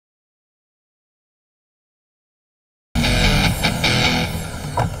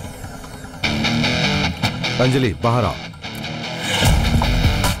अंजलि बाहर आओ।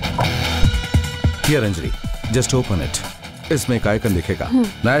 Here Anjali, just open it. इसमें एक आइकन दिखेगा,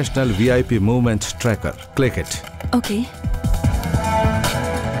 national VIP movement tracker. Click it. Okay.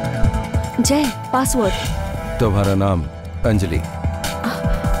 जय, पासवर्ड। तुम्हारा नाम अंजलि।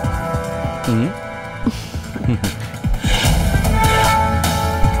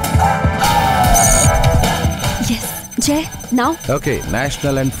 यस, जय, now. Okay,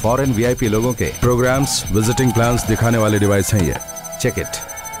 national and foreign VIP लोगों के प्रोग्राम्स, विजिटिंग प्लान्स दिखाने वाले डिवाइस हैं ये। Check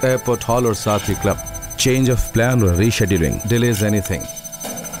it. एयरपोर्ट हॉल और साथ ही क्लब। चेंज ऑफ प्लान और रीशेड्यूलिंग, डिलेज एनीथिंग।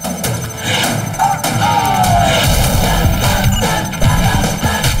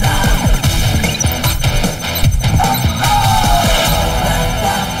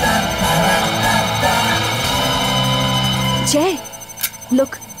 जय,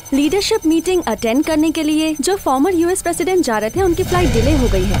 लुक, लीडरशिप मीटिंग अटेंड करने के लिए जो फॉर्मर US प्रेसिडेंट जा रहे थे उनकी फ्लाइट डिले हो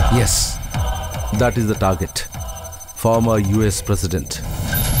गई है। Yes, that is the target. Farmer US president.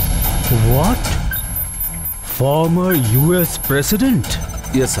 What? Farmer US president?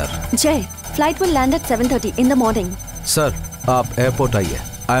 Yes sir. जय, flight will land at 7:30 in the morning. Sir, आप एयरपोर्ट आइए।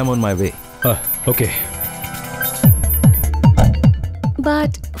 I am on my way. Okay. But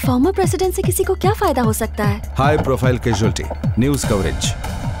former president से किसी को क्या फायदा हो सकता है? High profile casualty, news coverage,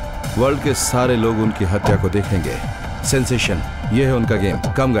 world के सारे लोग उनकी हत्या को देखेंगे। सेंसेशन, ये है उनका गेम।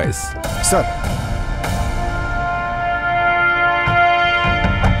 कम गाइस। सर।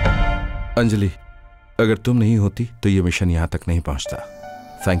 अंजलि, अगर तुम नहीं होती तो ये मिशन यहाँ तक नहीं पहुँचता।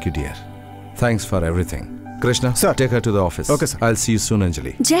 Thank you dear. Thanks for everything. Krishna, sir, take her to the office. Okay sir. I will see you soon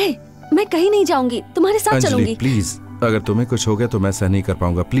Anjali. जय, मैं कहीं नहीं जाऊंगी, तुम्हारे साथ चलूंगी। अंजलि प्लीज, अगर तुम्हें कुछ हो गया तो मैं सह नहीं कर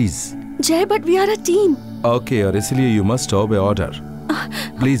पाऊंगा। प्लीज। जय, but we are a team. Okay, और इसलिए यू मस्ट ओबे order.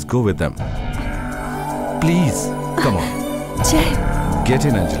 Please go with them. Please come on. जय, get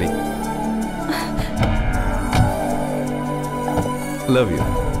in Anjali. Love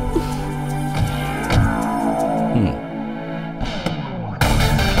you.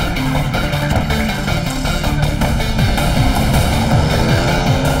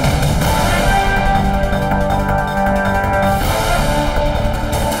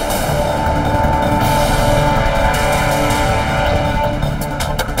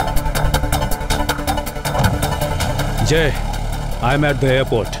 जय, I am at the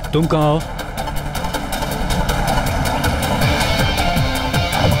airport. तुम कहाँ हो?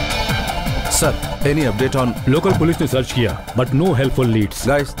 Sir, any update on? Local police ने search किया but no helpful Leeds.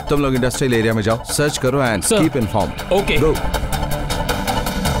 Guys, तुम लोग इंडस्ट्रियल एरिया में जाओ, सर्च करो एंड कीप इन्फॉर्म्ड। ओके, गो।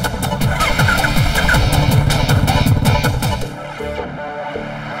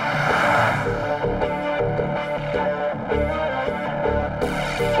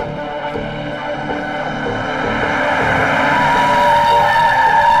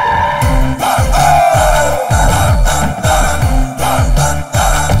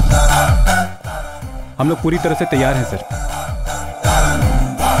 हम लोग पूरी तरह से तैयार हैं sir.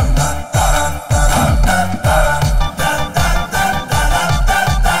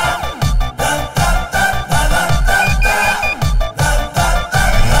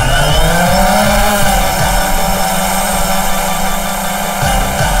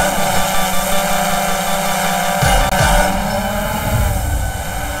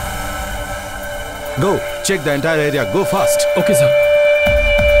 Go, check the entire area. Go fast. Okay, sir.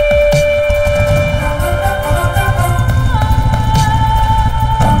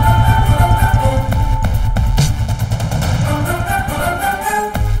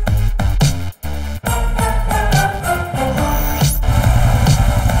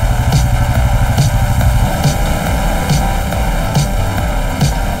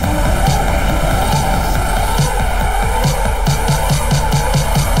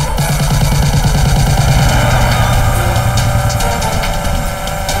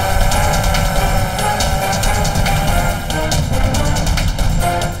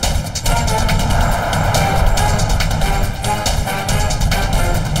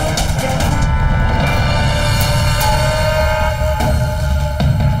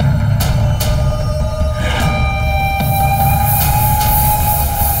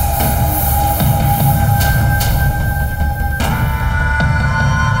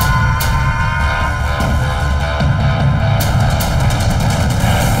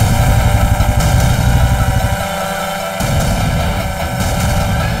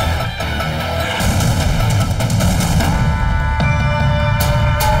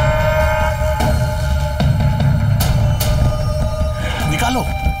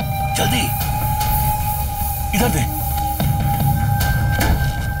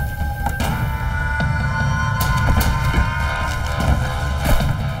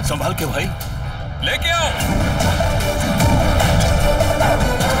 संभाल के भाई, लेके आओ।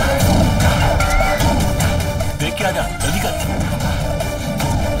 देख के आजा, जल्दी कर।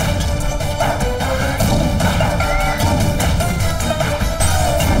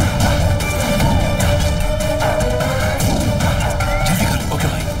 जल्दी कर, ओके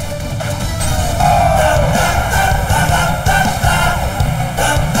भाई।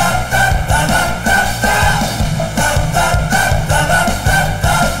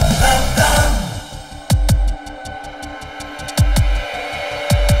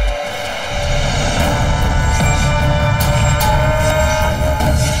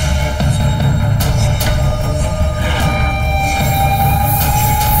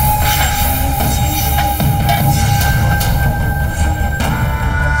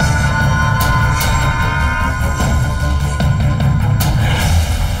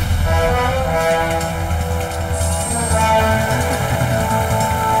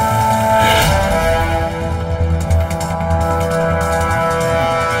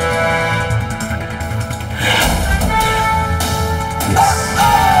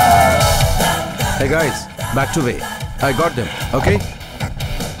 Hey guys, back to way. I got them, okay?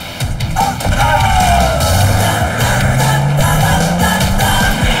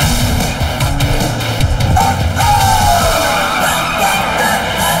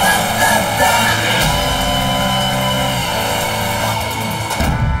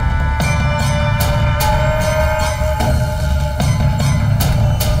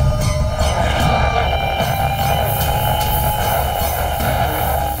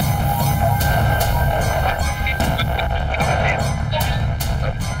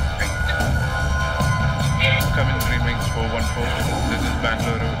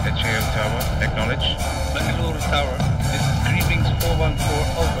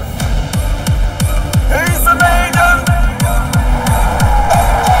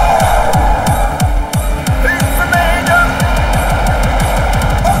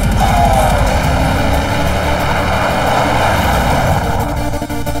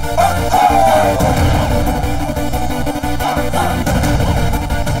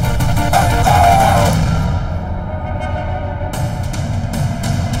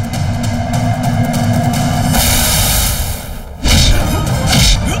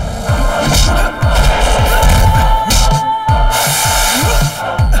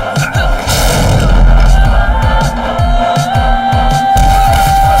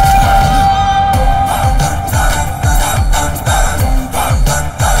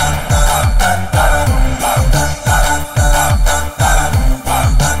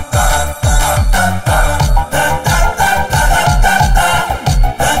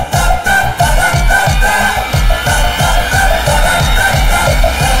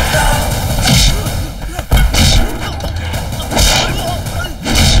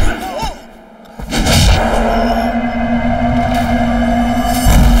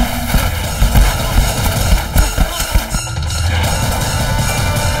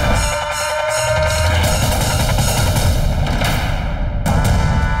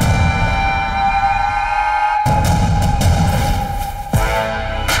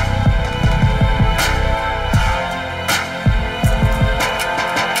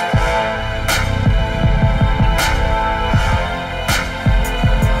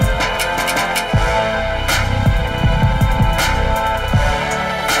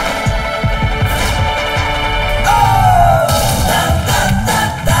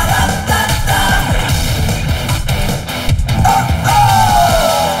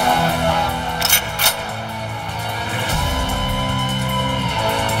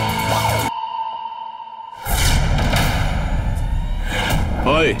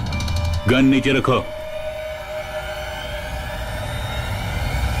 ओए, गन नीचे रखो।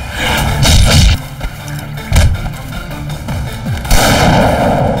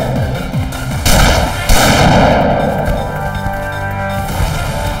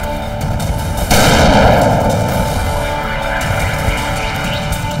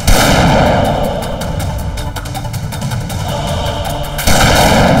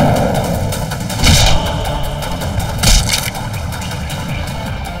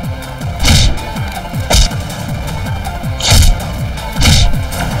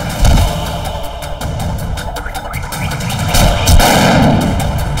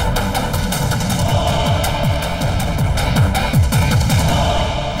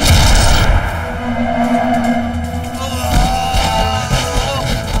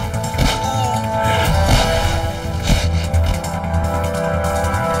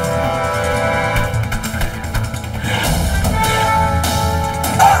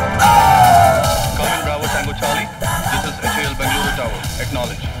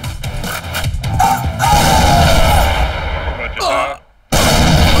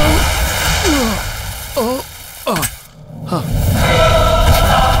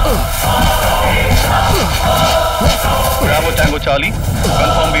 Bravo Tango Charlie,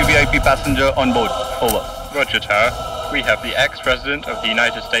 confirm VVIP passenger on board. Over. Roger, Tower. We have the ex-President of the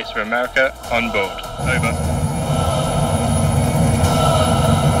United States of America on board. Over.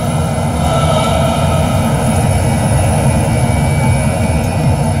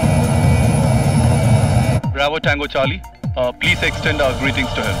 Bravo Tango Charlie, please extend our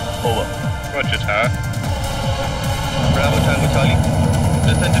greetings to him. Over. Roger, Tower. Bravo Tango Charlie,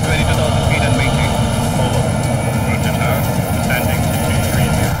 descend to 22,000 feet and maintain. Over. Roger, Tower. Descending to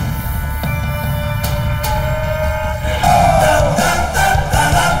 230.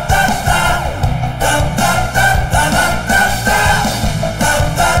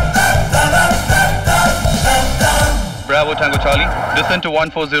 Bravo Tango Charlie, descend to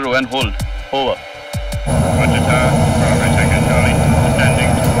 140 and hold. Over. Roger, Tower. Bravo Tango Charlie,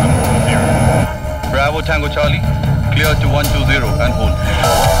 descending to 140. Bravo Tango Charlie, clear to 120 and hold.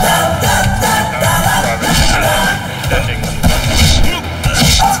 Bravo Tango Charlie, descending to 140.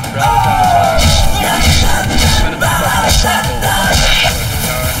 Bravo Tango Charlie,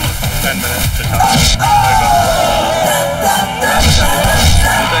 10 minutes to touchdown. Over. Roger, Tower. 10 minutes to touch. Over. Bravo Tango Charlie,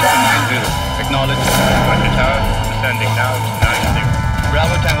 descend to 90. Acknowledge. Roger, Tower. Descending now to 90.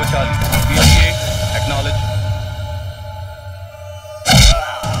 Bravo Tango Charlie, PTA, acknowledge.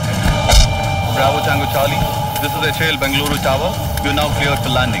 Bravo Tango Charlie, this is HAL Bengaluru Tower. You are now cleared for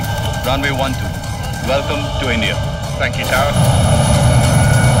landing. Runway 12. Welcome to India. Thank you, Tower.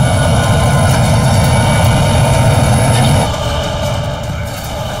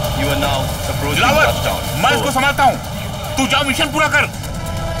 You are now approaching touchdown. मैं इसको संभालता हूँ. तू जाओ mission पूरा कर.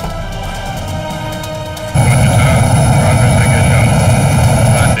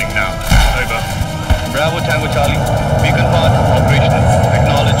 Landing now. Over. Bravo Tango Charlie, beacon path operational.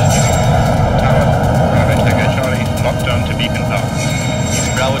 Acknowledge. Tower. Bravo Tango Charlie, locked on to beacon path.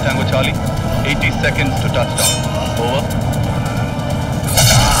 Bravo Tango Charlie, 80 seconds to touchdown. Over.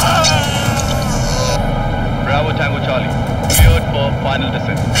 Bravo Tango Charlie, cleared for final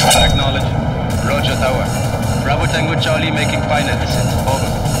descent. Acknowledge. Roger Tower. Bravo Tango Charlie making final descent. Over.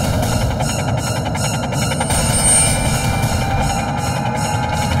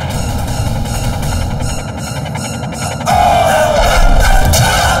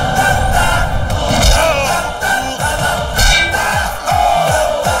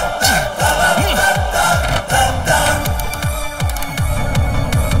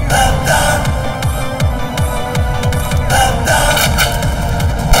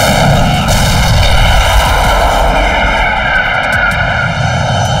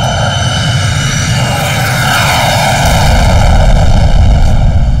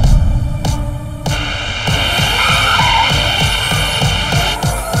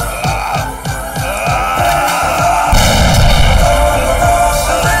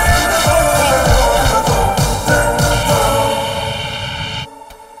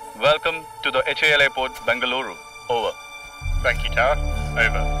 HAL Airport, Bengaluru. Over. Thank you, Tower.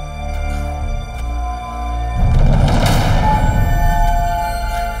 Over.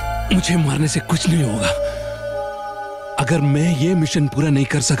 मुझे मारने से कुछ नहीं होगा. अगर मैं ये mission पूरा नहीं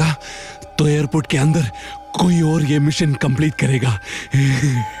कर सका तो एयरपोर्ट के अंदर कोई और ये मिशन कंप्लीट करेगा.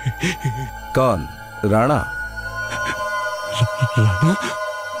 कौन? राणा? राणा?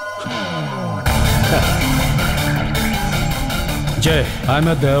 जय, I am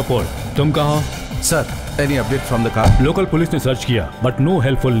at the airport. तुम कहाँ? Sir, any update from the car? Local police ने सर्च किया but no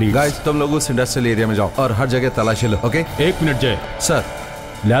helpful lead. Guys, तुम लोग उस इंडस्ट्रियल एरिया में जाओ और हर जगह तलाशी लो. ओके? 1 मिनट जय. सर,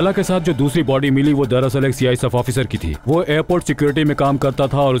 लैला के साथ जो दूसरी बॉडी मिली वो दरअसल एक सीआईएसएफ ऑफिसर की थी. वो एयरपोर्ट सिक्योरिटी में काम करता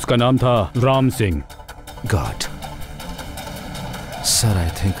था और उसका नाम था Ram Singh. God. Sir, I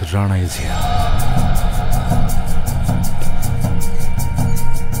think Rana is here.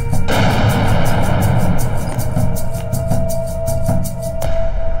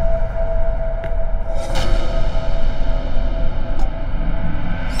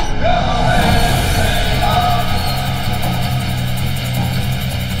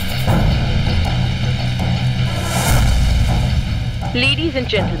 Ladies and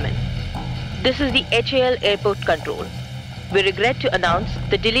gentlemen, this is the HAL Airport Control. We regret to announce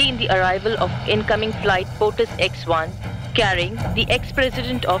the delay in the arrival of incoming flight POTUS X1 carrying the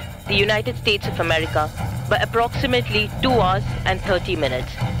ex-President of the United States of America by approximately 2 hours and 30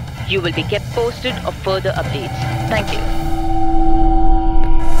 minutes. You will be kept posted of further updates. Thank you.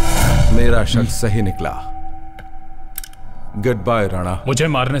 मेरा शक सही निकला. Good bye Rana. मुझे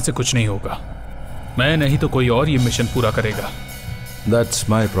मारने से कुछ नहीं होगा. मैं नहीं तो कोई और ये मिशन पूरा करेगा. That's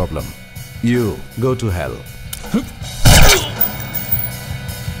my problem. You go to hell.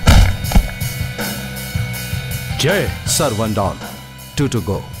 Jay. Sir, 1 down. 2 to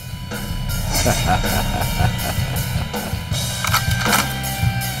go.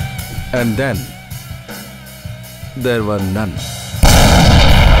 And then there were none.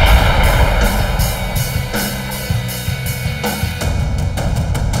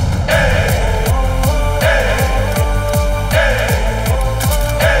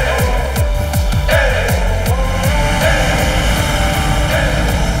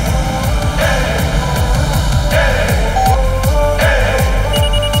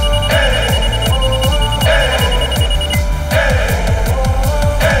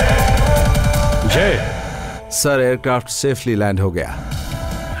 Sir, aircraft safely land हो गया.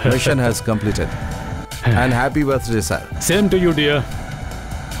 Mission has completed. And happy birthday, sir. Same to you, dear.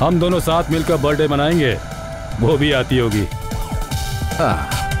 हम दोनों साथ मिलकर birthday मनाएंगे. वो भी आती होगी. हाँ.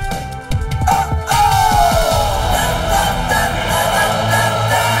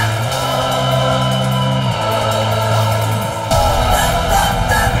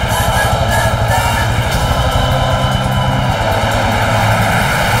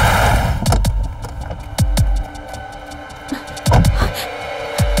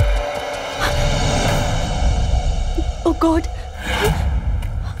 God.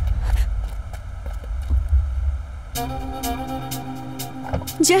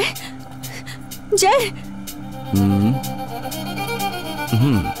 जय जय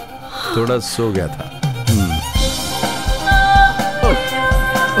थोड़ा सो गया था.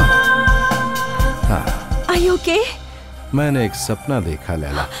 Are you okay? मैंने एक सपना देखा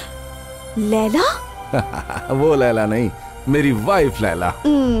लैला. लैला? वो लैला नहीं, मेरी wife Laila.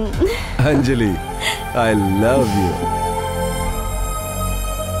 Anjali, I love you.